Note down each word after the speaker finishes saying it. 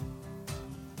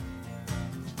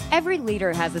Every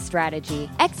leader has a strategy.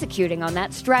 Executing on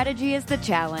that strategy is the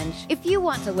challenge. If you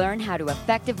want to learn how to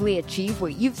effectively achieve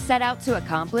what you've set out to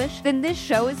accomplish, then this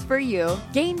show is for you.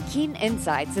 Gain keen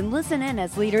insights and listen in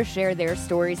as leaders share their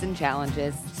stories and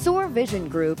challenges. SOAR Vision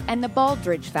Group and the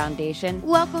Baldrige Foundation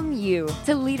welcome you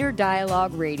to Leader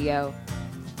Dialogue Radio.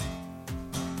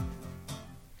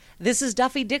 This is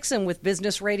Duffy Dixon with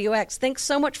Business RadioX. Thanks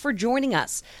so much for joining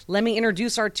us. Let me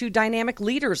introduce our two dynamic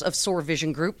leaders of SOAR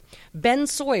Vision Group. Ben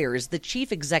Sawyer is the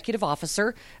Chief Executive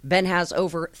Officer. Ben has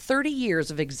over 30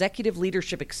 years of executive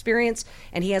leadership experience,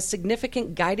 and he has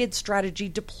significant guided strategy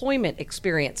deployment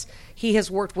experience. He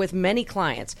has worked with many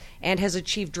clients and has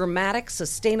achieved dramatic,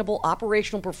 sustainable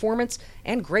operational performance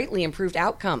and greatly improved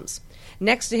outcomes.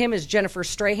 Next to him is Jennifer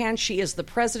Strahan. She is the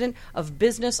president of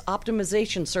Business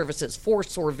Optimization Services for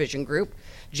SOAR Vision Group.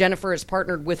 Jennifer has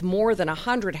partnered with more than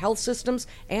 100 health systems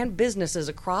and businesses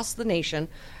across the nation,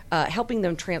 helping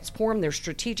them transform their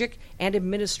strategic and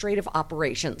administrative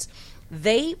operations.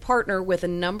 They partner with a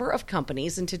number of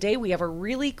companies, and today we have a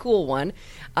really cool one.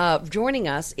 Joining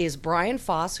us is Brian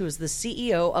Foss, who is the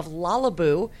CEO of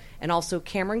Lalabu, and also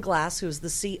Cameron Glass, who is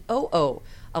the COO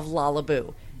of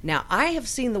Lalabu. Now, I have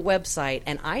seen the website,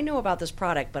 and I know about this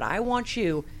product, but I want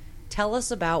you to tell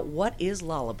us about what is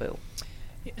Lalabu.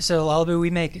 So Lalabu, we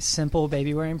make simple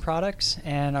baby-wearing products,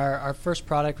 and our first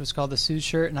product was called the Soothe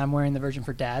Shirt, and I'm wearing the version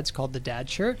for dads called the Dad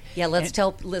Shirt. Yeah, let's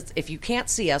if you can't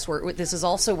see us, we're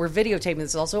videotaping, this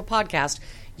is also a podcast.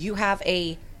 You have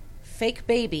a fake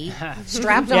baby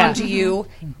strapped onto you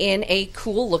in a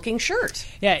cool-looking shirt.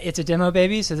 Yeah, it's a demo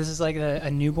baby, so this is like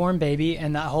a newborn baby,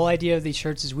 and the whole idea of these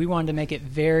shirts is we wanted to make it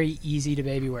very easy to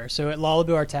baby wear. So at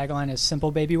Lalabu, our tagline is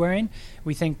simple baby wearing.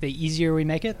 We think the easier we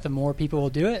make it, the more people will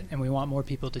do it, and we want more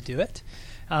people to do it.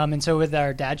 And so with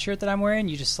our dad shirt that I'm wearing,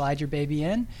 you just slide your baby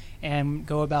in and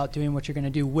go about doing what you're going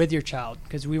to do with your child,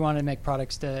 because we want to make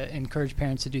products to encourage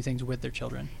parents to do things with their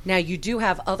children. Now, you do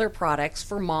have other products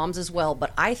for moms as well,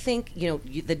 but I think,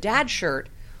 the dad shirt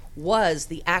was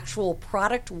the actual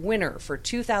product winner for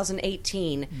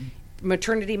 2018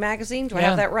 Maternity Magazine. Do I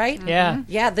have that right? Yeah.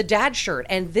 Yeah, the dad shirt.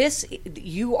 And this,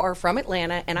 you are from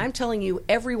Atlanta, and I'm telling you,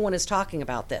 everyone is talking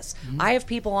about this. I have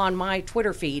people on my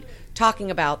Twitter feed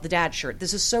talking about the dad shirt.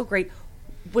 This is so great.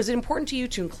 Was it important to you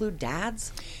to include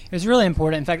dads? It was really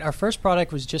important. In fact, our first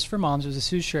product was just for moms. It was a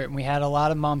Soothe Shirt, and we had a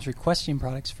lot of moms requesting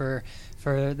products for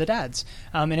the dads.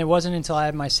 And it wasn't until I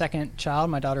had my second child,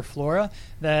 my daughter Flora,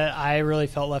 that I really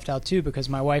felt left out too, because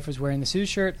my wife was wearing the Soothe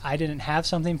Shirt. I didn't have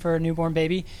something for a newborn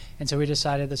baby, and so we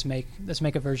decided let's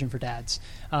make a version for dads.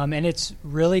 And it's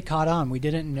really caught on. We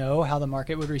didn't know how the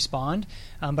market would respond,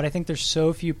 but I think there's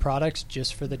so few products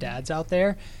just for the dads out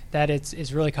there that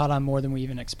it's really caught on more than we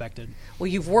even expected. Well,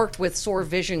 you've worked with SOAR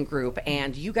Vision Group,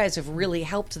 and you guys have really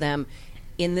helped them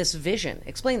in this vision.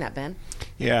 Explain that, Ben.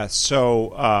 Yeah,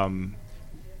 so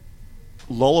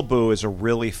Lalabu is a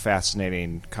really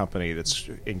fascinating company that's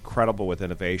incredible with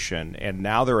innovation, and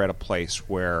now they're at a place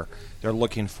where they're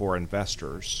looking for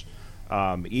investors,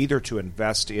 either to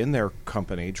invest in their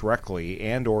company directly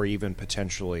and or even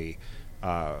potentially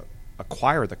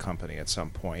acquire the company at some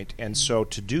point. And so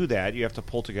to do that, you have to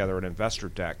pull together an investor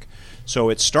deck. So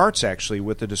it starts actually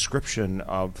with the description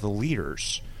of the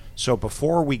leaders. So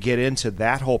before we get into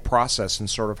that whole process and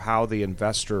sort of how the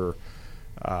investor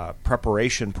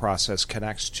preparation process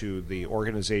connects to the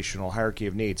organizational hierarchy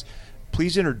of needs,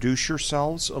 please introduce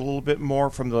yourselves a little bit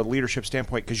more from the leadership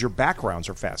standpoint, because your backgrounds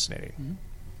are fascinating. Mm-hmm.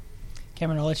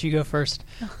 Cameron, I'll let you go first.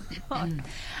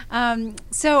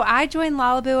 So I joined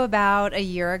Lalabu about a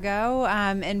year ago,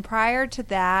 and prior to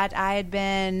that, I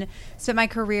had spent my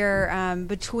career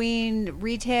between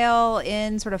retail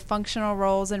in sort of functional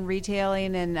roles in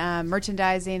retailing and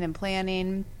merchandising and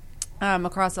planning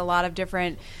across a lot of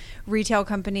different retail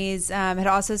companies. Had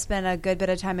also spent a good bit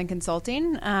of time in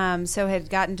consulting, so had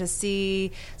gotten to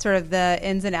see sort of the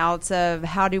ins and outs of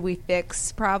how do we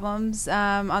fix problems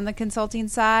on the consulting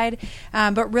side,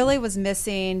 but really was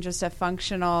missing just a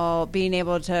functional, being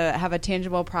able to have a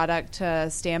tangible product to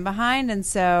stand behind. And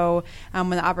so when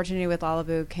the opportunity with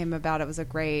Lalabu came about, it was a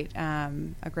great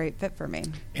fit for me.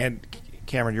 And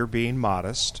Cameron, you're being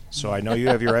modest, so I know you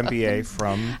have your MBA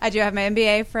from... I do have my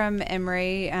MBA from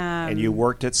Emory. And you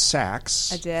worked at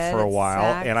Saks for a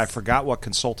while, Saks. And I forgot what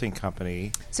consulting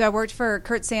company. So I worked for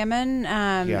Kurt Salmon,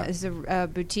 as a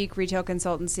boutique retail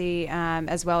consultancy,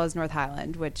 as well as North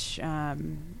Highland, which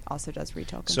also does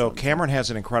retail consulting. So Cameron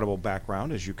has an incredible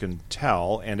background, as you can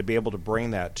tell, and to be able to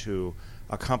bring that to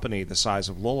a company the size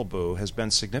of Lalabu has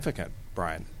been significant.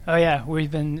 Brian? Oh, yeah.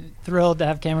 We've been thrilled to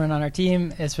have Cameron on our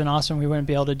team. It's been awesome. We wouldn't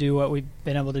be able to do what we've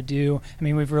been able to do. I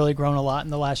mean, we've really grown a lot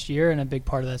in the last year, and a big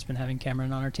part of that's been having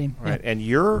Cameron on our team. Right. Yeah. And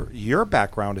your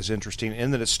background is interesting in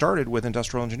that it started with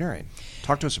industrial engineering.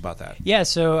 Talk to us about that. Yeah,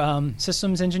 so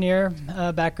systems engineer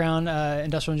background,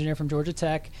 industrial engineer from Georgia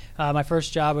Tech. My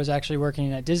first job was actually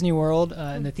working at Disney World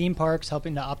in the theme parks,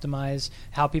 helping to optimize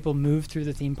how people move through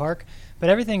the theme park. But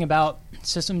everything about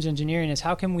systems engineering is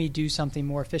how can we do something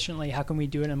more efficiently? How can we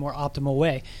do it in a more optimal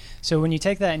way? So when you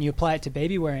take that and you apply it to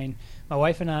baby wearing, my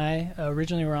wife and I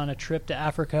originally were on a trip to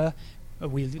Africa.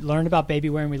 We learned about baby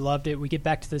wearing. We loved it. We get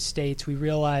back to the States. We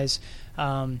realize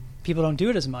people don't do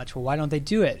it as much. Well, why don't they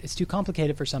do it? It's too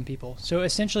complicated for some people. So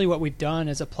essentially what we've done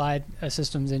is applied a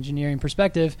systems engineering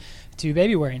perspective to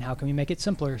baby wearing. How can we make it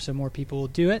simpler so more people will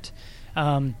do it?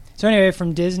 So anyway,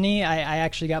 from Disney, I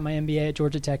actually got my MBA at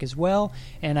Georgia Tech as well,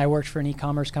 and I worked for an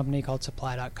e-commerce company called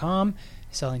Supply.com,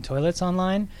 selling toilets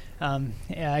online.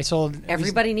 I sold...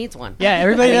 Everybody needs one. Yeah,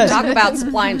 everybody does. Talk about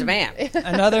supply and demand.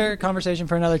 Another conversation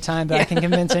for another time, but I can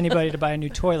convince anybody to buy a new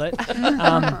toilet.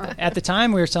 At the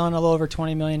time, we were selling a little over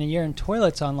 $20 million a year in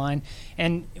toilets online,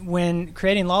 and when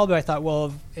creating Lalabu, I thought,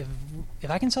 well, if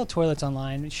I can sell toilets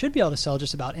online, it should be able to sell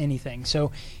just about anything.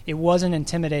 So it wasn't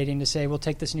intimidating to say, we'll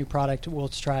take this new product, we'll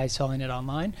try selling it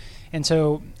online. And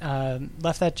so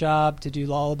left that job to do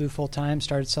Lalabu full-time,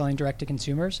 started selling direct to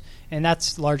consumers. And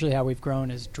that's largely how we've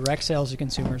grown, is direct sales to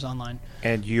consumers online.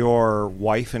 And your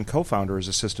wife and co-founder is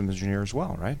a systems engineer as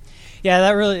well, right? Yeah,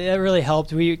 that really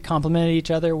helped. We complemented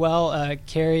each other well.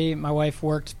 Carrie, my wife,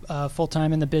 worked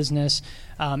full-time in the business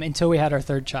until we had our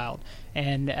third child.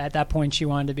 And at that point, she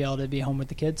wanted to be able to be home with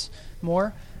the kids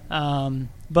more.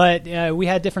 But we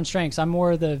had different strengths. I'm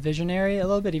more the visionary a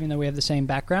little bit, even though we have the same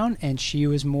background. And she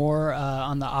was more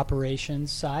on the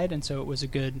operations side. And so it was a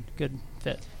good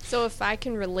fit. So if I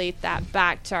can relate that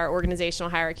back to our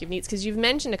organizational hierarchy of needs, because you've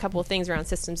mentioned a couple of things around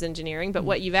systems engineering, but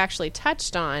what you've actually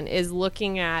touched on is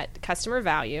looking at customer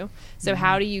value. So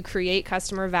how do you create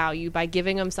customer value by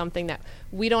giving them something that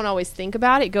we don't always think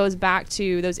about? It goes back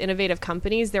to those innovative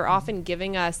companies. They're often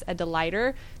giving us a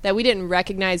delighter that we didn't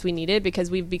recognize we needed because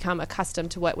we've become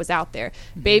accustomed to what was out there.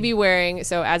 Baby wearing,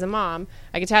 so as a mom,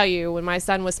 I can tell you when my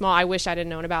son was small, I wish I'd have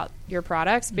known about your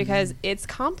products because it's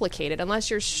complicated.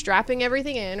 Unless you're strapping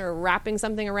everything in or wrapping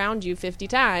something around you 50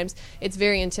 times, it's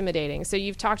very intimidating. So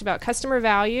you've talked about customer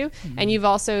value and you've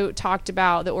also talked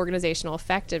about the organizational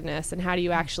effectiveness and how do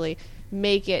you actually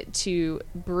make it to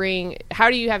bring, how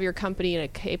do you have your company in a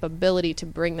capability to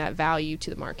bring that value to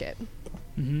the market?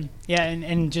 Yeah,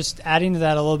 and just adding to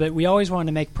that a little bit, we always wanted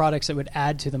to make products that would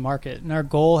add to the market. And our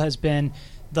goal has been,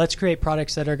 let's create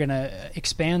products that are going to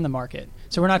expand the market.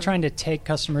 So we're not trying to take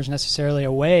customers necessarily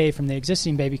away from the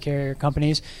existing baby carrier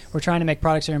companies. We're trying to make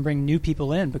products that are going to bring new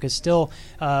people in because still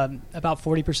about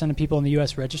 40% of people in the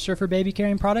U.S. register for baby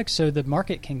carrying products, so the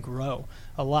market can grow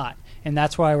a lot. And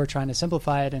that's why we're trying to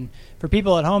simplify it. And for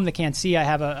people at home that can't see, I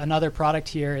have another product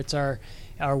here. It's our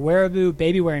Lalabu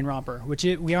baby wearing romper, which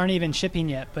we aren't even shipping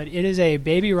yet, but it is a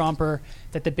baby romper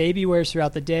that the baby wears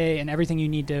throughout the day, and everything you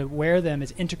need to wear them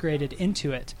is integrated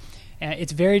into it.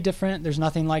 It's very different. There's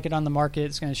nothing like it on the market.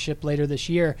 It's going to ship later this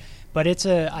year, but it's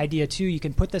an idea too. You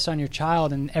can put this on your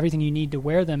child, and everything you need to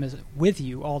wear them is with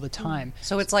you all the time.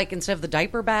 So it's like instead of the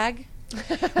diaper bag.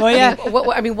 Well, yeah.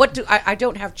 What do I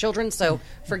don't have children, so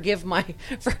forgive my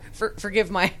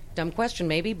dumb question,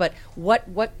 maybe. But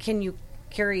what can you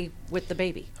carry with the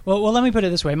baby? Well, let me put it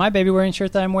this way. My baby wearing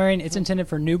shirt that I'm wearing, it's intended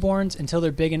for newborns until they're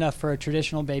big enough for a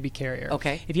traditional baby carrier.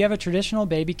 Okay. If you have a traditional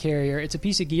baby carrier, it's a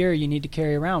piece of gear you need to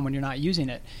carry around when you're not using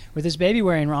it. With this baby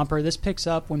wearing romper, this picks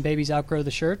up when babies outgrow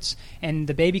the shirts, and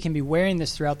the baby can be wearing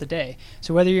this throughout the day.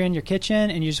 So whether you're in your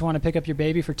kitchen and you just want to pick up your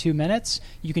baby for 2 minutes,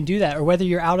 you can do that. Or whether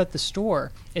you're out at the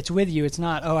store, it's with you. It's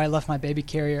not, oh, I left my baby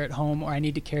carrier at home, or I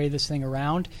need to carry this thing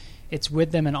around. It's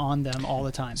with them and on them all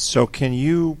the time. So can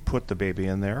you put the baby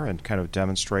in there and kind of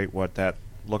demonstrate what that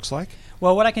looks like?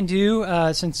 Well, what I can do,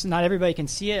 since not everybody can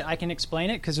see it, I can explain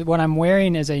it, because what I'm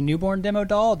wearing is a newborn demo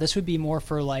doll. This would be more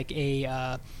for like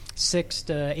a 6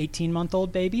 to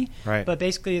 18-month-old baby. Right. But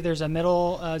basically there's a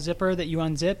middle zipper that you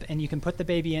unzip, and you can put the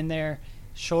baby in there,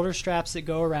 shoulder straps that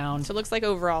go around. So it looks like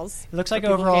overalls. It looks like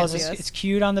overalls. It's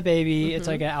cute on the baby. It's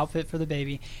like an outfit for the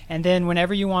baby. And then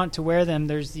whenever you want to wear them,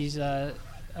 there's these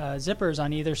zippers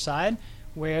on either side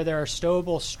where there are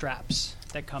stowable straps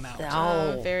that come out.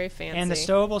 Oh, very fancy. And the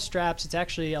stowable straps, it's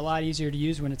actually a lot easier to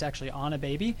use when it's actually on a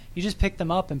baby. You just pick them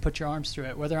up and put your arms through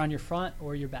it, whether on your front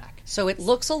or your back. So it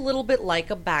looks a little bit like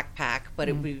a backpack, but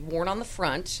it would be worn on the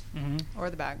front. Or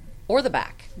the back. or the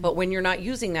back. But when you're not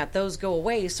using that, those go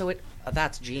away. So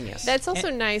that's genius. That's also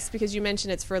nice because you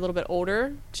mentioned it's for a little bit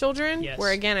older children, Yes.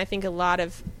 where, again, I think a lot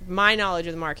of my knowledge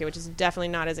of the market, which is definitely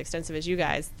not as extensive as you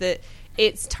guys, that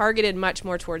it's targeted much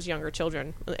more towards younger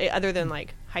children, other than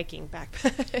like hiking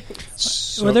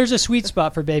backpacks. Well, there's a sweet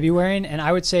spot for baby wearing, and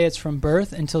I would say it's from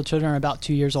birth until children are about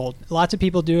 2 years old. Lots of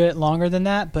people do it longer than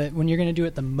that, but when you're going to do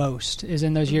it the most is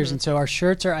in those years. And so our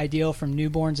shirts are ideal from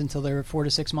newborns until they're 4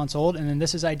 to 6 months old, and then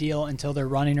this is ideal until they're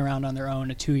running around on their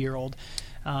own, a 2-year-old.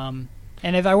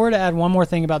 And if I were to add one more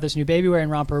thing about this new baby wearing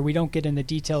romper, we don't get into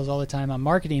details all the time on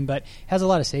marketing, but it has a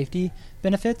lot of safety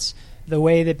benefits. The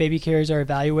way that baby carriers are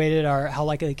evaluated are how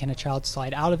likely can a child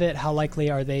slide out of it, how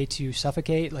likely are they to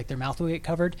suffocate, like their mouth will get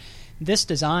covered. This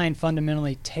design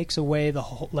fundamentally takes away the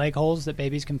leg holes that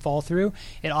babies can fall through.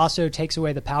 It also takes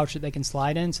away the pouch that they can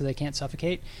slide in so they can't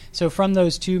suffocate. So from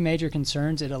those two major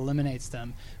concerns, it eliminates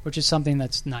them, which is something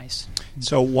that's nice.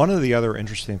 So one of the other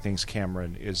interesting things,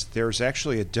 Cameron, is there's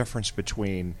actually a difference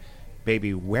between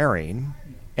baby wearing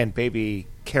and baby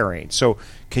carrying. So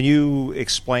can you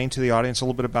explain to the audience a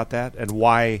little bit about that and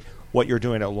why what you're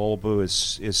doing at Lalabu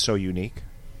is so unique?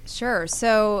 Sure.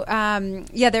 So,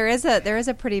 there is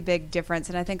a pretty big difference,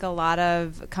 and I think a lot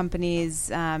of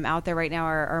companies out there right now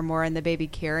are more in the baby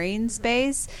carrying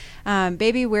space.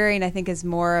 Baby wearing, I think, is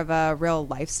more of a real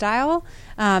lifestyle.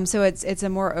 So it's a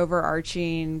more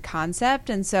overarching concept,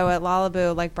 and so at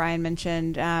Lalabu, like Brian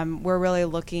mentioned, we're really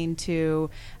looking to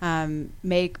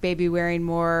make baby wearing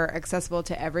more accessible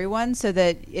to everyone, so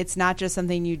that it's not just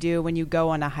something you do when you go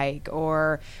on a hike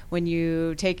or when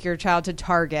you take your child to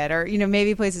Target or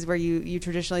maybe places where you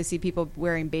traditionally see people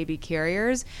wearing baby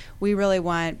carriers. We really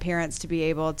want parents to be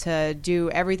able to do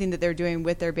everything that they're doing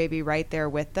with their baby right there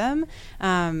with them,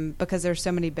 because there's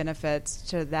so many benefits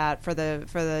to that for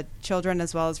the children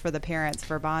as well as for the parents,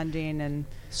 for bonding. And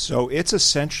so it's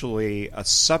essentially a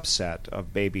subset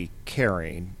of baby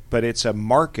carrying, but it's a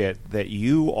market that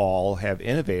you all have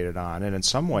innovated on and in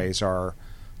some ways are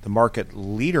the market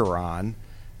leader on.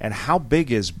 And how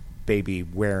big is baby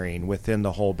wearing within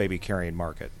the whole baby carrying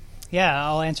market? Yeah,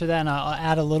 I'll answer that, and I'll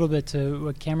add a little bit to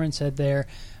what Cameron said there.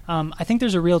 I think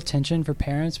there's a real tension for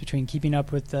parents between keeping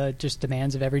up with the just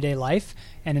demands of everyday life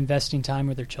and investing time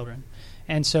with their children.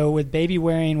 And so with baby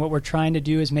wearing, what we're trying to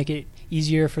do is make it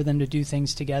easier for them to do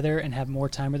things together and have more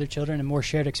time with their children and more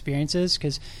shared experiences.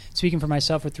 Because speaking for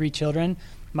myself with 3 children,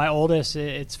 my oldest,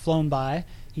 it's flown by.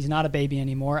 He's not a baby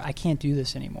anymore. I can't do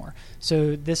this anymore.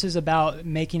 So this is about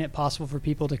making it possible for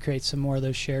people to create some more of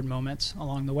those shared moments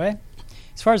along the way.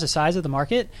 As far as the size of the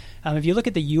market, if you look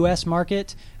at the U.S.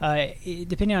 market,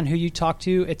 depending on who you talk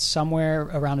to, it's somewhere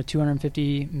around a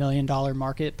 $250 million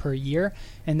market per year.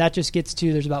 And that just gets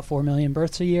to there's about 4 million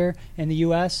births a year in the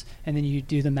U.S. And then you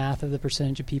do the math of the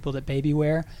percentage of people that baby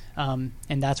wear. And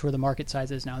that's where the market size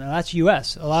is now. Now, that's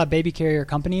U.S. A lot of baby carrier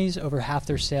companies, over half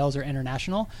their sales are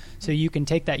international. So you can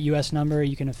take that U.S. number,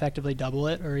 you can effectively double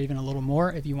it or even a little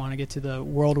more if you want to get to the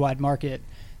worldwide market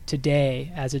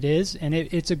today as it is, and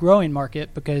it's a growing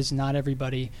market because not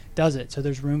everybody does it, so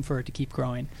there's room for it to keep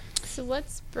growing. So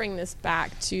let's bring this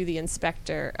back to the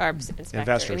investor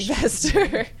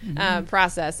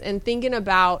process, and thinking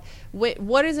about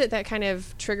what is it that kind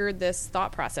of triggered this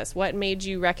thought process? What made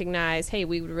you recognize, hey,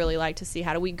 we would really like to see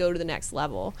how do we go to the next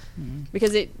level?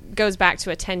 Because it goes back to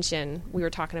attention we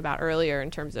were talking about earlier in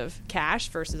terms of cash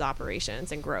versus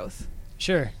operations and growth.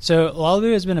 Sure. So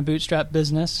Lalabu has been a bootstrap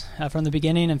business from the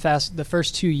beginning. In fact, the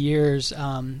first 2 years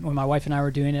when my wife and I were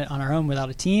doing it on our own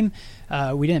without a team,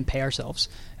 we didn't pay ourselves.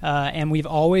 And we've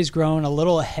always grown a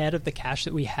little ahead of the cash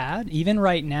that we had. Even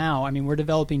right now, I mean, we're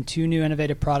developing 2 new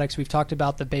innovative products. We've talked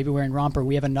about the Baby Wearing Romper.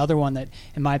 We have another one that,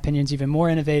 in my opinion, is even more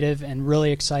innovative and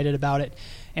really excited about it.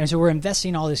 And so we're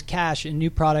investing all this cash in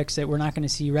new products that we're not going to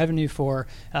see revenue for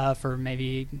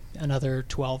maybe another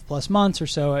 12 plus months or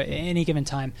so at any given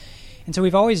time. And so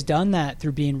we've always done that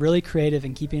through being really creative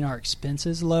and keeping our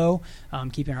expenses low,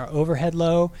 keeping our overhead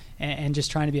low, and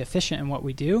just trying to be efficient in what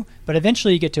we do. But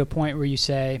eventually you get to a point where you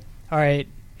say, all right,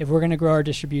 if we're going to grow our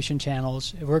distribution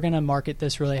channels, if we're going to market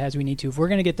this really as we need to, if we're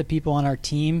going to get the people on our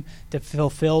team to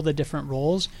fulfill the different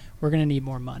roles, we're going to need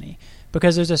more money.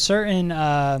 Because there's a certain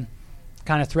kind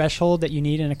of threshold that you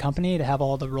need in a company to have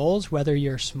all the roles, whether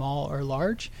you're small or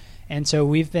large. And so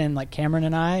we've been, like Cameron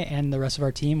and I and the rest of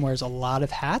our team, wears a lot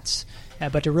of hats.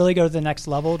 But to really go to the next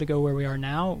level, to go where we are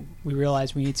now, we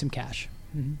realize we need some cash.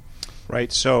 Mm-hmm.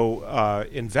 Right. So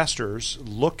investors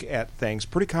look at things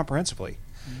pretty comprehensively.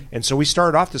 And so we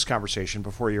started off this conversation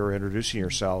before you were introducing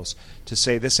yourselves to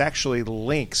say this actually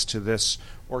links to this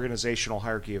organizational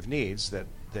hierarchy of needs that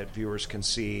viewers can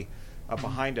see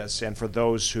behind us. And for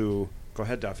those who Go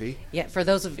ahead, Duffy. Yeah, for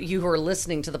those of you who are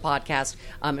listening to the podcast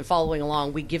and following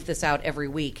along, we give this out every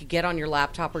week. Get on your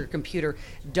laptop or your computer,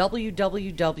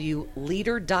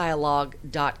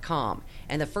 www.leaderdialogue.com.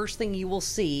 And the first thing you will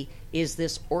see is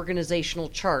this organizational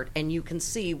chart, and you can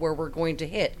see where we're going to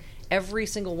hit every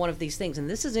single one of these things. And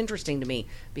this is interesting to me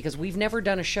because we've never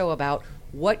done a show about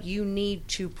what you need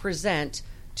to present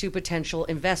to potential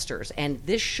investors. And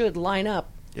this should line up.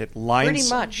 It lines pretty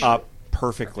much up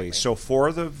perfectly. So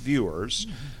for the viewers,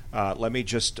 let me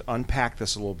just unpack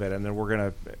this a little bit, and then we're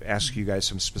going to ask you guys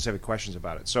some specific questions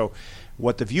about it. So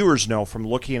what the viewers know from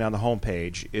looking on the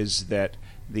homepage is that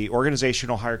the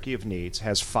organizational hierarchy of needs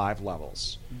has 5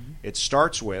 levels. It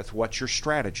starts with, what's your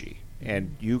strategy?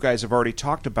 And you guys have already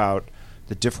talked about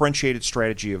the differentiated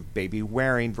strategy of baby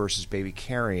wearing versus baby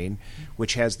carrying,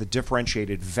 which has the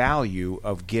differentiated value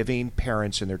of giving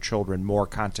parents and their children more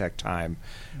contact time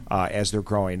as they're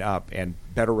growing up and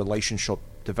better relationship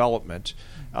development.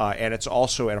 And it's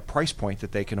also at a price point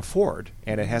that they can afford,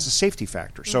 and it has a safety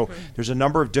factor. So there's a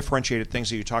number of differentiated things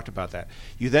that you talked about that.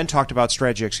 You then talked about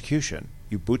strategy execution.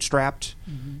 You bootstrapped.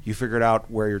 You figured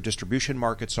out where your distribution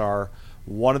markets are.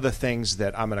 One of the things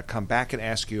that I'm going to come back and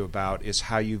ask you about is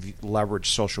how you've leveraged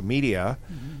social media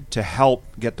to help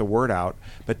get the word out.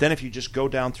 But then if you just go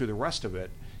down through the rest of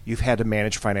it, you've had to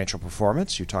manage financial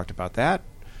performance. You talked about that.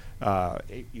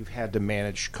 You've had to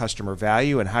manage customer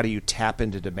value and how do you tap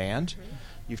into demand.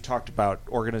 You've talked about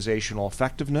organizational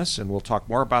effectiveness, and we'll talk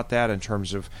more about that in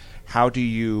terms of how do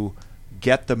you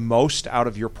get the most out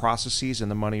of your processes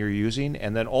and the money you're using.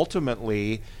 And then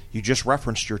ultimately, you just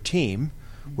referenced your team,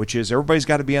 which is everybody's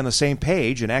got to be on the same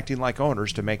page and acting like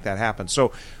owners to make that happen.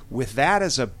 So with that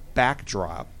as a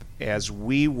backdrop, as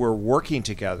we were working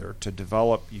together to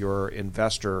develop your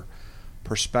investor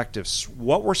perspectives,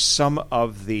 what were some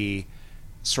of the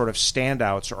sort of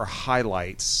standouts or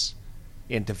highlights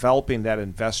in developing that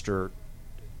investor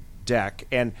deck,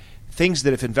 and things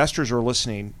that if investors are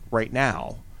listening right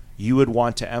now, you would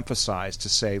want to emphasize to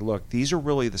say, look, these are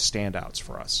really the standouts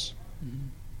for us?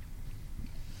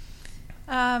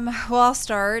 Well, I'll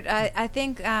start. I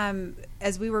think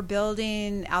as we were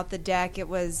building out the deck, it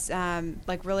was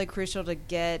like really crucial to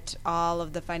get all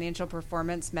of the financial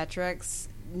performance metrics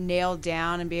nailed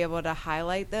down and be able to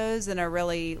highlight those in a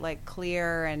really like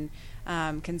clear and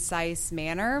concise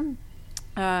manner.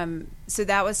 So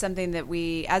that was something that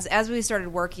we, as we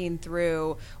started working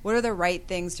through, what are the right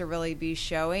things to really be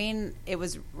showing? It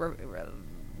was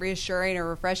reassuring or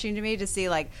refreshing to me to see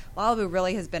like Lalabu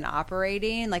really has been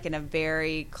operating like in a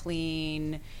very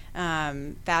clean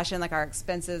fashion. Like our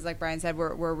expenses, like Brian said,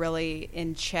 were really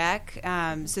in check.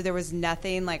 So there was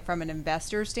nothing like from an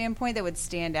investor standpoint that would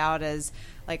stand out as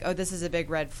like, oh, this is a big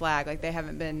red flag. Like they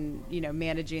haven't been,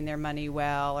 managing their money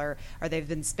well, or they've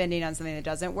been spending on something that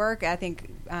doesn't work. I think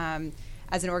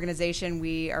as an organization,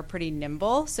 we are pretty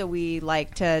nimble, so we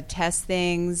like to test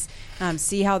things,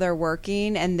 see how they're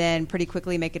working, and then pretty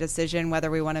quickly make a decision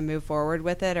whether we want to move forward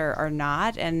with it or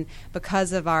not. And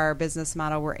because of our business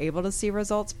model, we're able to see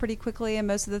results pretty quickly in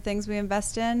most of the things we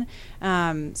invest in.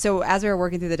 So as we were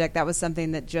working through the deck, that was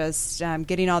something that just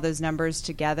getting all those numbers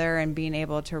together and being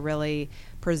able to really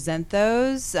present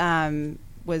those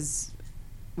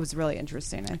was really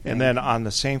interesting, I think. And then on the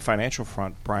same financial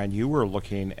front, Brian, you were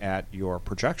looking at your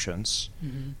projections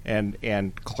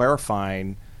and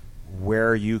clarifying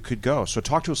where you could go. So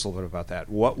talk to us a little bit about that.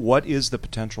 What is the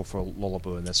potential for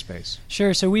Lalabu in this space?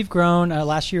 Sure. So we've grown.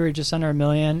 Last year we were just under $1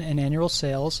 million in annual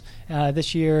sales.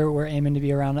 This year we're aiming to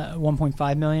be around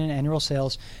 1.5 million in annual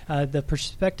sales. The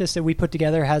prospectus that we put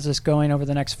together has us going over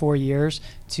the next 4 years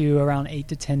to around 8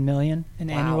 to 10 million in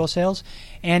annual sales.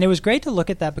 And it was great to look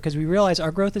at that because we realized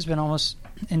our growth has been almost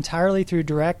entirely through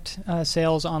direct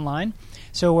sales online.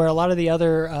 So where a lot of the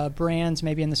other brands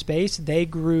maybe in the space, they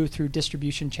grew through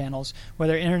distribution channels,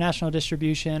 whether international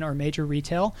distribution or major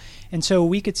retail. And so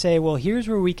we could say, well, here's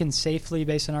where we can safely,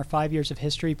 based on our 5 years of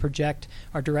history, project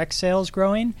our direct sales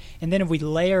growing. And then if we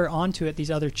layer onto it these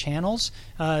other channels,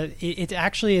 it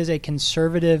actually is a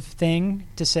conservative thing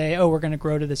to say, oh, we're going to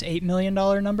grow to this $8 million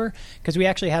number, because we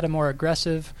actually had a more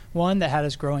aggressive one that had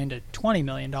us growing to $20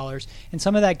 million. And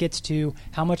some of that gets to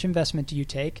how much investment do you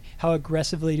take? How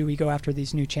aggressively do we go after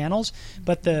these new channels?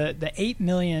 But the $8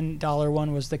 million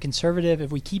one was the conservative.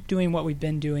 If we keep doing what we've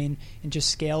been doing and just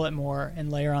scale it more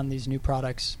and layer on these new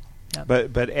products. Yeah.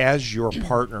 But as your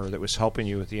partner that was helping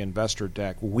you with the investor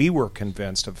deck, we were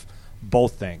convinced of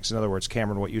both things. In other words,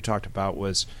 Cameron, what you talked about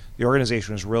was the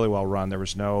organization was really well run. There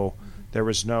was no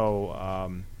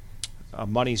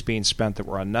monies being spent that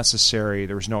were unnecessary.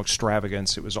 There was no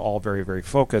extravagance. It was all very, very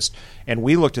focused. And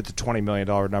we looked at the $20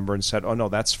 million number and said, oh, no,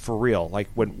 that's for real. Like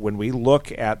when we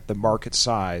look at the market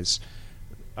size,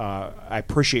 I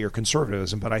appreciate your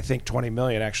conservatism, but I think $20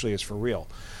 million actually is for real.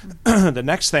 The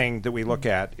next thing that we look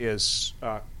at is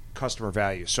customer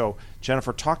value. So,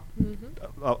 Jennifer, talk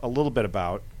a little bit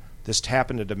about this tap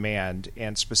into demand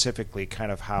and specifically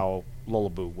kind of how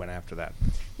Lalabu went after that.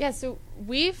 Yeah, so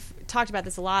we've talked about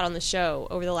this a lot on the show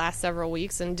over the last several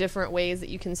weeks and different ways that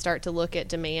you can start to look at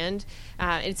demand.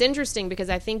 It's interesting because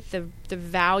I think the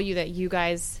value that you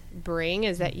guys bring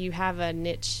is that you have a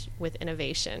niche with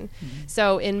innovation.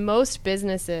 So in most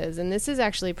businesses, and this is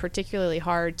actually particularly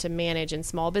hard to manage in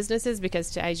small businesses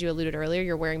because, as you alluded earlier,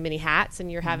 you're wearing many hats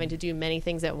and you're having to do many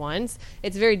things at once.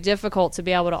 It's very difficult to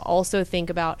be able to also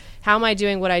think about how am I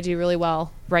doing what I do really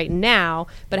well right now,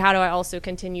 but how do I also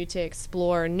continue to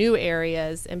explore new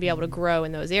areas and be able to grow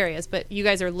in those areas. But you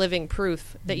guys are living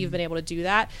proof that you've been able to do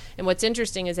that. And what's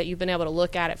interesting is that you've been able to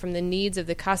look at it from the needs of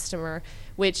the customer,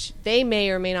 which they may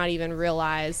or may not even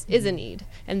realize is a need.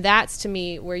 And that's, to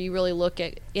me, where you really look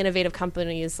at innovative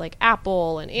companies like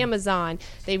Apple and Amazon.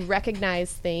 They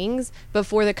recognize things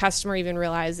before the customer even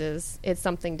realizes it's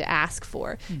something to ask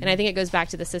for. And I think it goes back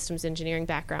to the systems engineering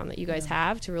background that you guys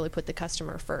have to really put the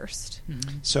customer first.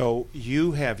 So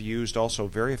you have used also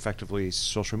very effectively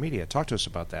social media. Talk to us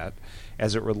about that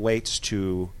as it relates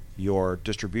to your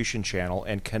distribution channel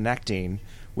and connecting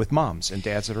with moms and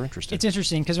dads that are interested. It's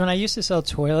interesting because when I used to sell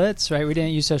toilets, right, we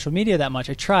didn't use social media that much.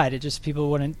 I tried. It just people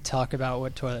wouldn't talk about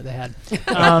what toilet they had.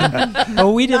 But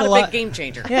we did Not a lot. big game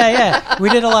changer. Yeah. We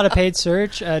did a lot of paid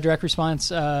search, direct response,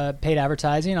 paid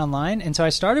advertising online. And so I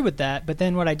started with that. But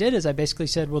then what I did is I basically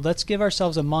said, well, let's give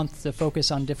ourselves a month to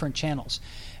focus on different channels.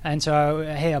 And so,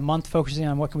 a month focusing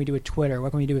on what can we do with Twitter,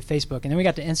 what can we do with Facebook. And then we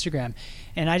got to Instagram.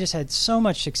 And I just had so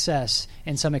much success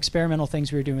in some experimental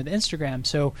things we were doing with Instagram.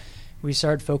 So we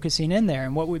started focusing in there.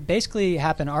 And what would basically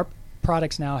happen, our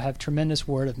products now have tremendous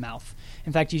word of mouth.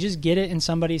 In fact, you just get it in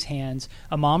somebody's hands.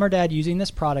 A mom or dad using this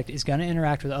product is going to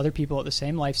interact with other people at the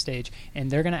same life stage,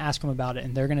 and they're going to ask them about it,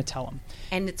 and they're going to tell them.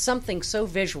 And it's something so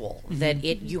visual that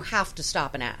you have to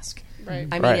stop and ask. Right.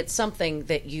 I mean, it's something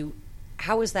that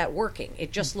how is that working?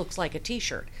 It just looks like a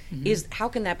T-shirt. How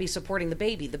can that be supporting the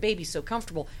baby? The baby's so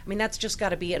comfortable. I mean, that's just got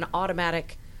to be an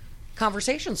automatic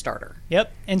conversation starter.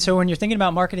 Yep. And so when you're thinking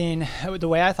about marketing, the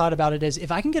way I thought about it is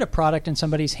if I can get a product in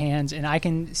somebody's hands and I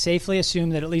can safely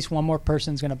assume that at least one more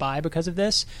person's going to buy because of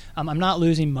this, I'm not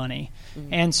losing money.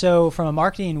 And so from a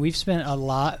marketing, we've spent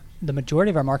the majority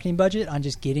of our marketing budget on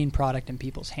just getting product in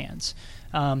people's hands.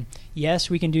 Yes,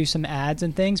 we can do some ads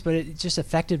and things, but it's just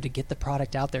effective to get the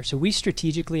product out there. So we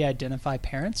strategically identify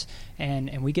parents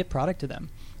and we get product to them.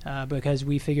 Because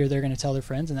we figure they're going to tell their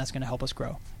friends, and that's going to help us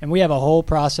grow. And we have a whole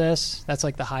process. That's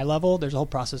like the high level. There's a whole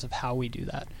process of how we do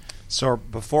that. So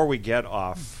before we get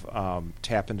off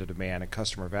tap into demand and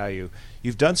customer value,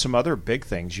 you've done some other big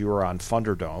things. You were on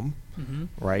Thunderdome,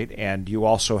 right? And you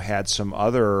also had some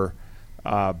other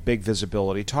big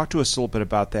visibility. Talk to us a little bit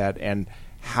about that and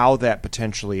how that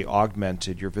potentially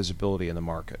augmented your visibility in the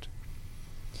market.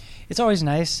 It's always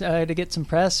nice to get some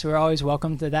press. We're always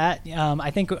welcome to that. I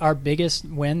think our biggest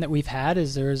win that we've had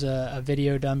is there's a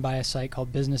video done by a site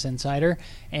called Business Insider,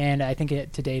 and I think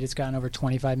to date it's gotten over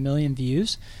 25 million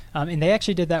views. And they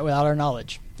actually did that without our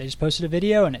knowledge. They just posted a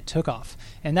video and it took off.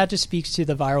 And that just speaks to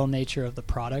the viral nature of the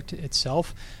product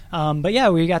itself. But yeah,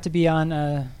 we got to be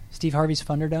on Steve Harvey's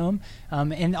Thunderdome.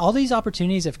 And all these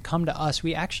opportunities have come to us.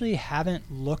 We actually haven't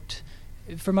looked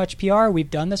for much PR.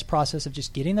 We've done this process of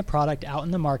just getting the product out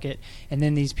in the market, and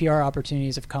then these PR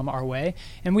opportunities have come our way.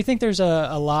 And we think there's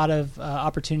a lot of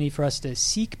opportunity for us to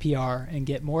seek PR and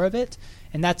get more of it.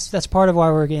 And that's part of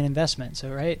why we're getting investment. So,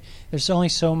 right, there's only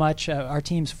so much. Our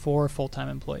team's 4 full-time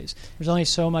employees. There's only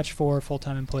so much 4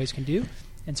 full-time employees can do.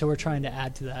 And so we're trying to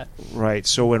add to that. Right.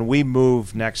 So when we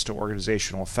move next to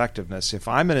organizational effectiveness, if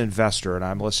I'm an investor and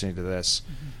I'm listening to this,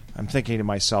 I'm thinking to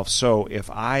myself, so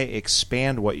if I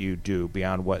expand what you do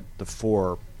beyond what the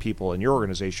 4 people in your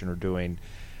organization are doing,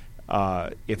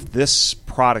 if this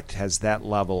product has that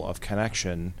level of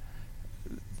connection,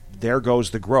 there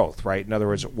goes the growth, right? In other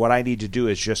words, what I need to do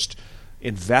is just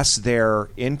invest there,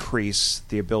 increase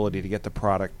the ability to get the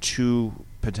product to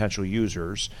potential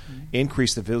users,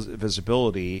 increase the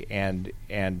visibility, and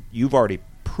you've already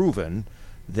proven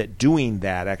that doing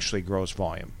that actually grows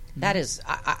volume. That is,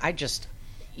 I just...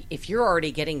 If you're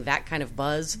already getting that kind of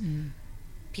buzz,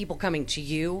 people coming to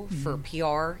you for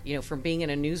PR, from being in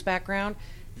a news background,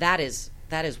 that is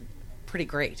pretty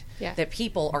great. Yeah. That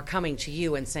people are coming to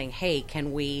you and saying, "Hey,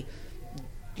 can we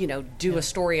do a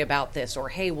story about this, or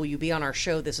hey, will you be on our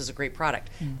show? This is a great product.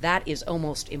 That is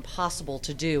almost impossible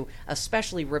to do,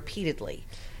 especially repeatedly.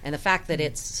 And the fact that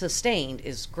it's sustained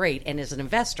is great. And as an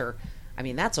investor, I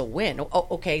mean, that's a win. Oh,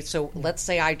 okay, so let's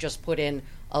say I just put in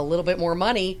a little bit more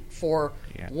money for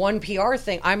one PR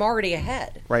thing. I'm already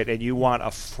ahead. Right, and you want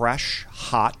a fresh,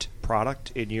 hot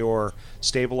product in your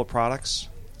stable of products?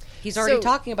 He's already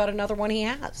talking about another one he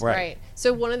has. Right.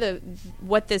 So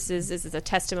what this is a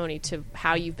testimony to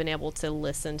how you've been able to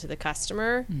listen to the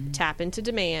customer, tap into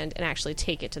demand, and actually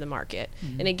take it to the market.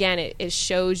 And again, it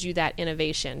shows you that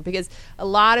innovation, because a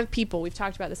lot of people, we've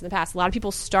talked about this in the past, a lot of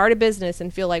people start a business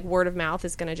and feel like word of mouth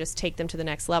is going to just take them to the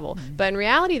next level. But in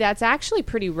reality, that's actually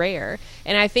pretty rare.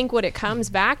 And I think what it comes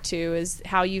back to is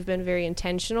how you've been very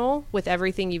intentional with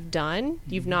everything you've done.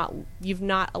 You've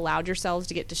not allowed yourselves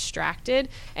to get distracted,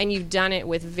 and you've done it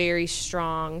with very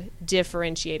strong,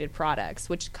 differentiated products,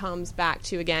 which comes back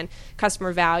to, again,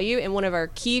 customer value. And one of our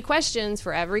key questions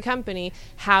for every company,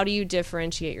 how do you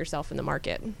differentiate yourself in the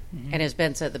market? And as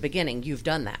Ben said at the beginning, you've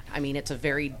done that. I mean, it's a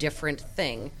very different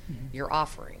thing you're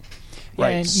offering.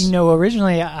 Right. And,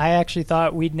 originally I actually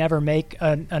thought we'd never make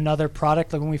another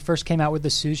product. Like when we first came out with the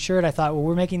Suze shirt, I thought, well,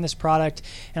 we're making this product.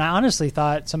 And I honestly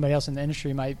thought somebody else in the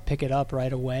industry might pick it up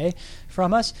right away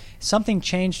from us. Something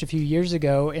changed a few years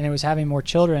ago, and it was having more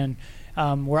children,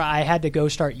 where I had to go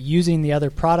start using the other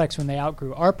products when they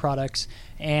outgrew our products.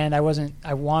 And I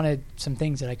wanted some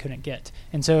things that I couldn't get.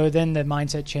 And so then the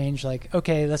mindset changed, like,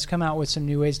 okay, let's come out with some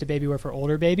new ways to baby wear for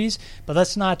older babies, but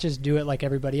let's not just do it like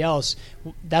everybody else.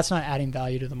 That's not adding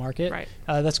value to the market. Right.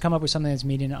 Let's come up with something that's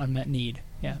meeting an unmet need.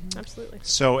 Yeah. Absolutely.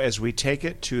 So as we take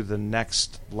it to the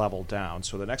next level down,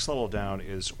 so the next level down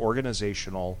is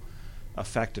organizational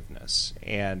effectiveness.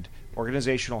 And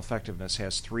organizational effectiveness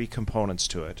has 3 components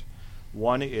to it.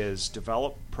 One is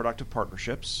develop productive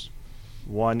partnerships.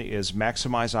 One is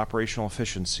maximize operational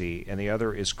efficiency, and the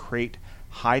other is create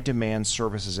high-demand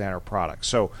services and our products.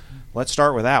 So let's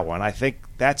start with that one. I think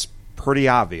that's pretty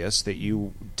obvious that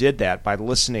you did that by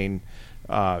listening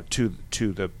to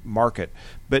the market.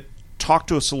 But talk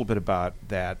to us a little bit about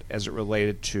that as it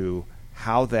related to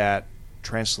how that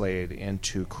translated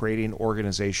into creating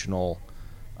organizational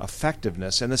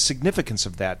effectiveness and the significance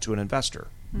of that to an investor.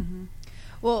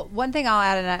 Well, one thing I'll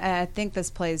add, and I think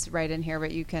this plays right in here, but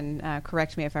you can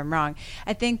correct me if I'm wrong.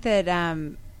 I think that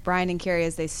Brian and Carrie,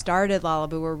 as they started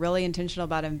Lalabu, were really intentional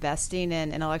about investing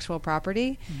in intellectual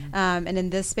property. And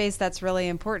in this space, that's really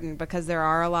important because there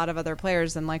are a lot of other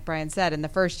players. And like Brian said, in the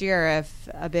first year, if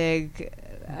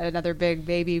another big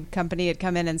baby company had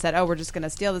come in and said, oh, we're just going to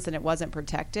steal this, and it wasn't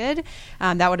protected,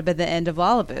 that would have been the end of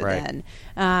Lalabu then.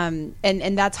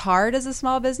 And that's hard as a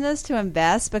small business to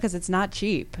invest because it's not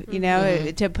cheap,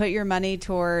 to put your money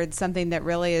towards something that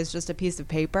really is just a piece of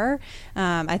paper,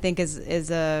 I think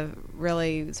is a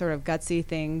really sort of gutsy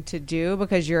thing to do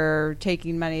because you're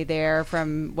taking money there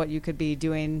from what you could be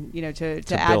doing, to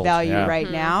add build, value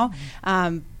now.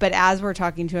 But as we're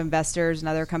talking to investors and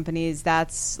other companies,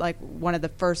 that's like one of the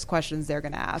first questions they're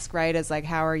going to ask, right? Is like,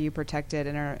 how are you protected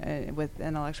with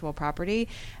intellectual property?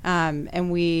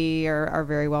 And we are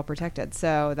very well protected.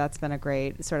 So that's been a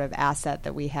great sort of asset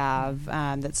that we have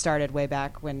that started way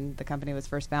back when the company was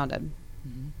first founded.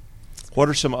 What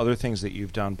are some other things that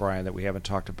you've done, Brian, that we haven't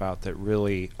talked about that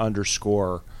really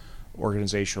underscore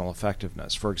organizational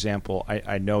effectiveness? For example,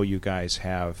 I know you guys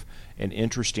have an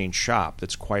interesting shop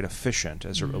that's quite efficient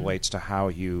as it relates to how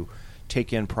you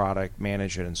take in product,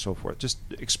 manage it, and so forth. Just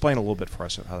explain a little bit for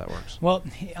us how that works. Well,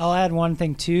 I'll add one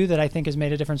thing, too, that I think has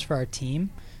made a difference for our team.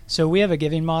 So we have a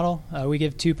giving model. We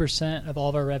give 2% of all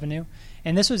of our revenue.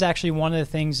 And this was actually one of the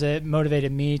things that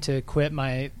motivated me to quit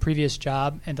my previous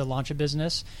job and to launch a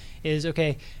business is,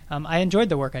 I enjoyed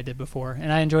the work I did before,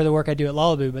 and I enjoy the work I do at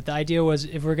Lalabu, but the idea was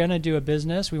if we're going to do a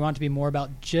business, we want it to be more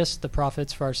about just the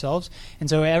profits for ourselves. And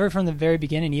so ever from the very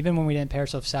beginning, even when we didn't pay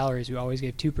ourselves salaries, we always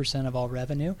gave 2% of all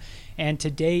revenue. And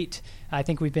to date, I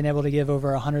think we've been able to give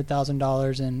over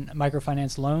 $100,000 in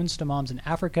microfinance loans to moms in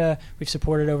Africa. We've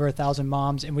supported over 1,000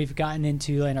 moms, and we've gotten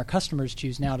into, and our customers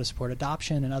choose now to support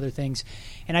adoption and other things.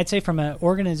 And I'd say from an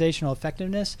organizational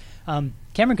effectiveness,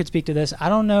 Cameron could speak to this. I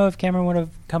don't know if Cameron would have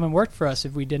come and worked for us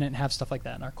if we didn't have stuff like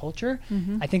that in our culture.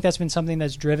 I think that's been something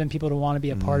that's driven people to want to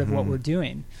be a part of what we're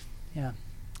doing. Yeah.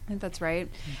 I think that's right.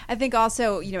 I think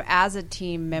also, as a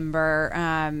team member,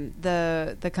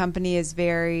 the company is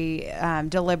very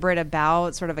deliberate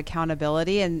about sort of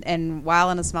accountability. And while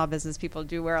in a small business, people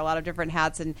do wear a lot of different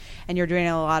hats and you're doing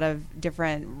a lot of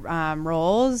different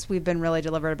roles, we've been really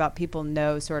deliberate about people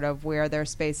know sort of where their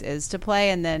space is to play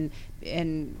and then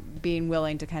being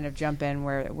willing to kind of jump in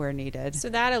where needed. So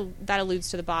that alludes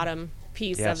to the bottom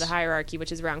piece Yes. of the hierarchy,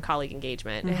 which is around colleague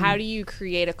engagement. And how do you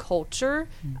create a culture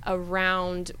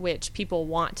around which people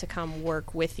want to come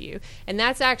work with you? And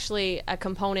that's actually a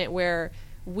component where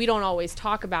we don't always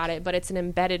talk about it, but it's an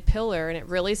embedded pillar, and it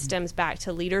really stems back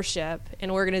to leadership and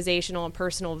organizational and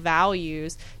personal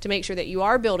values to make sure that you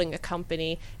are building a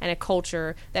company and a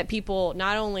culture that people,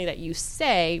 not only that you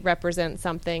say represent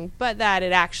something, but that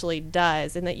it actually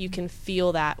does, and that you can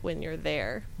feel that when you're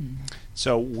there.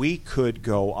 So we could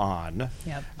go on,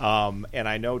 Yep. And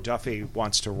I know Duffy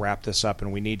wants to wrap this up,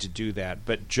 and we need to do that.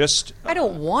 But just, I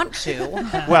don't want to.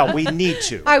 well, we need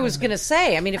to. I was going to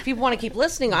say, I mean, if people want to keep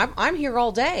listening, I'm here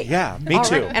all day. Yeah, me All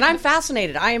too. right. And I'm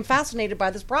fascinated. I am fascinated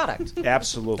by this product.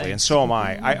 Absolutely, and so am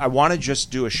I. I want to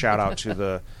just do a shout out to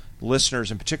the listeners,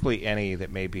 and particularly any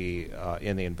that may be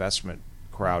in the investment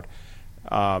crowd.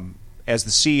 As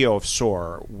the CEO of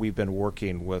SOAR, we've been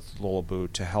working with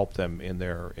Lalabu to help them in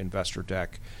their investor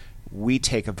deck. We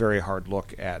take a very hard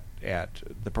look at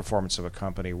the performance of a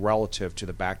company relative to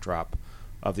the backdrop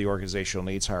of the organizational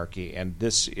needs hierarchy, and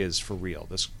this is for real.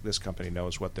 This company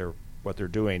knows what they're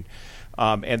doing,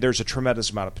 and there's a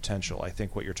tremendous amount of potential. I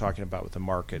think what you're talking about with the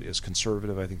market is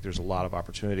conservative. I think there's a lot of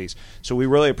opportunities. So we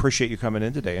really appreciate you coming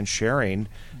in today and sharing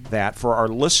that. For our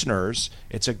listeners,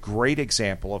 it's a great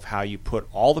example of how you put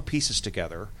all the pieces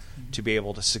together to be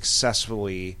able to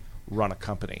successfully run a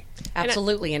company.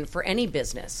 Absolutely. And for any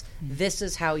business, this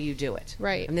is how you do it.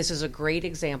 Right. And this is a great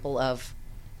example of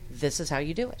this is how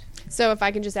you do it. So if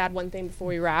I can just add one thing before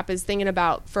we wrap, is thinking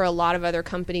about, for a lot of other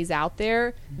companies out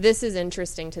there, this is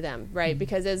interesting to them, right?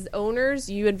 Because as owners,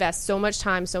 you invest so much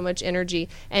time, so much energy,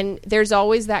 and there's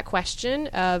always that question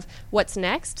of what's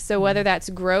next. So whether that's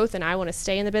growth and I want to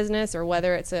stay in the business, or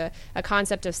whether it's a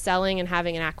concept of selling and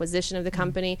having an acquisition of the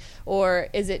company, or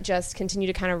is it just continue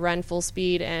to kind of run full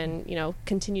speed and, you know,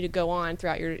 continue to go on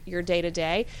throughout your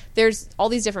day-to-day. There's all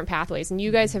these different pathways, and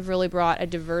you guys have really brought a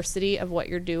diversity of what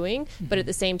you're doing, but at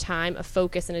the same time, a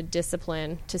focus and a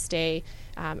discipline to stay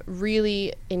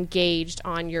really engaged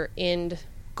on your end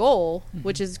goal,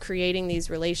 which is creating these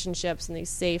relationships and these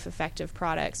safe, effective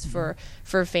products for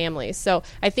families. So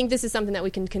I think this is something that we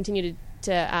can continue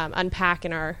to unpack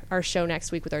in our show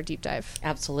next week with our deep dive.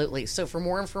 Absolutely. So for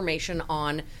more information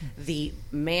on the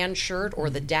man shirt or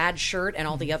the dad shirt and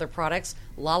all the other products,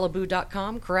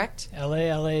 lalabu.com, correct?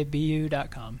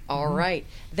 LALABU.com. All right.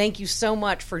 Thank you so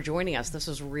much for joining us. This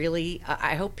was really,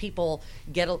 I hope people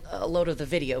get a load of the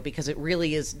video, because it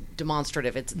really is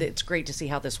demonstrative. It's great to see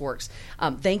how this works.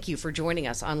 Thank you for joining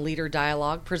us on Leader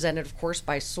Dialogue, presented, of course,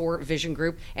 by SOAR Vision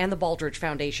Group and the Baldrige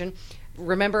Foundation.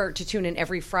 Remember to tune in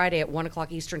every Friday at 1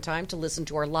 o'clock Eastern Time to listen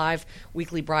to our live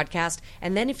weekly broadcast.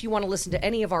 And then if you want to listen to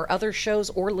any of our other shows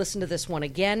or listen to this one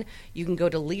again, you can go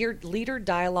to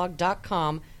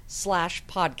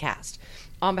leaderdialogue.com/podcast.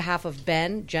 On behalf of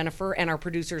Ben, Jennifer, and our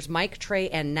producers Mike, Trey,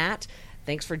 and Nat,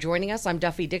 thanks for joining us. I'm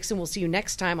Duffy Dixon. We'll see you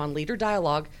next time on Leader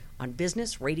Dialogue on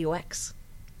Business Radio X.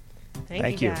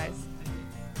 Thank you, guys.